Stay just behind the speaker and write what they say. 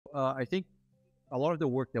I think a lot of the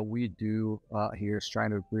work that we do here is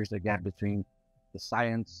trying to bridge the gap between the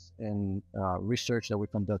science and research that we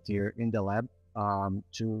conduct here in the lab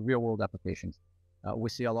to real world applications. We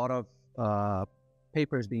see a lot of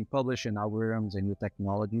papers being published in algorithms and new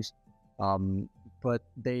technologies, but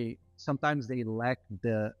sometimes they lack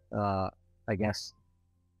the, I guess,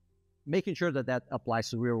 making sure that that applies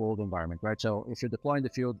to real world environment, right? So if you're deploying the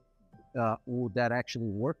field, would that actually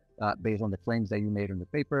work based on the claims that you made in the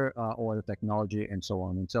paper or the technology and so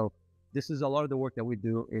on? And so this is a lot of the work that we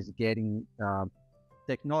do, is getting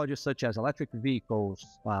technologies such as electric vehicles,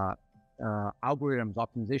 algorithms,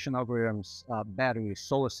 optimization algorithms, batteries,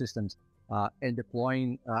 solar systems, and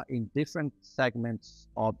deploying in different segments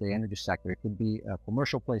of the energy sector. It could be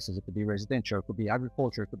commercial places, it could be residential, it could be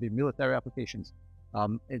agriculture, it could be military applications.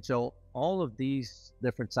 And so all of these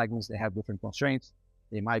different segments, they have different constraints.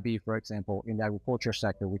 They might be, for example, in the agriculture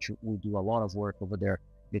sector, which we do a lot of work over there.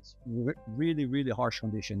 It's really, really harsh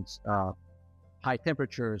conditions, high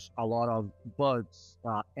temperatures, a lot of bugs.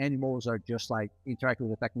 Animals are just like interacting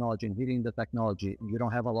with the technology and hitting the technology. You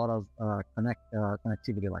don't have a lot of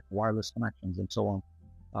connectivity, like wireless connections and so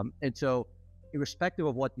on. And so irrespective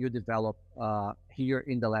of what you develop here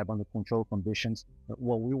in the lab under controlled conditions,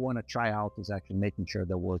 what we want to try out is actually making sure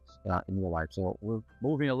that works in real life. So we're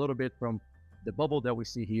moving a little bit from the bubble that we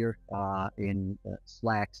see here in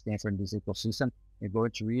SLAC-Stanford, this ecosystem, and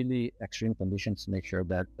going to really extreme conditions to make sure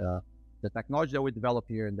that the technology that we develop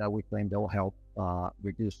here and that we claim that will help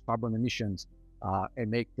reduce carbon emissions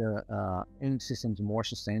and make the energy systems more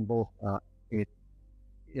sustainable,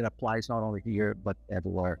 it applies not only here, but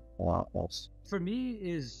everywhere else. For me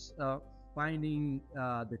is finding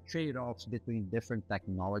the trade-offs between different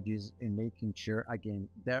technologies and making sure, again,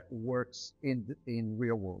 that works in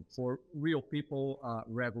real world for real people,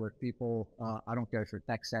 regular people. I don't care if you're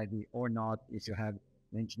tech savvy or not, if you have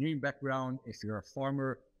an engineering background, if you're a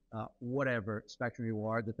farmer, whatever spectrum you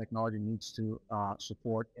are, the technology needs to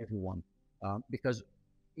support everyone. Because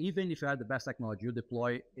even if you have the best technology, you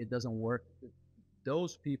deploy, it doesn't work.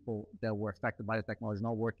 Those people that were affected by the technology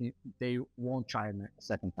not working, they won't try a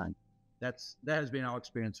second time. That has been our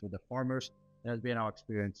experience with the farmers. That has been our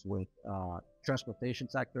experience with transportation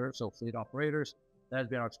sector, so fleet operators. That has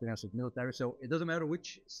been our experience with military. So it doesn't matter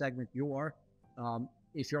which segment you are.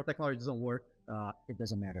 If your technology doesn't work, it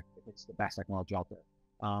doesn't matter if it's the best technology out there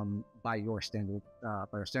by your standard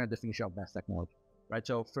definition of best technology, right?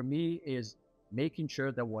 So for me is making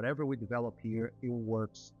sure that whatever we develop here, it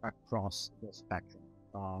works across the spectrum.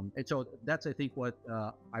 And so that's, I think, what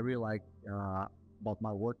I really like about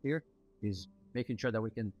my work here, is making sure that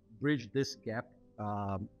we can bridge this gap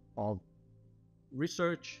of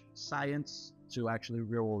research, science to actually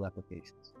real world applications.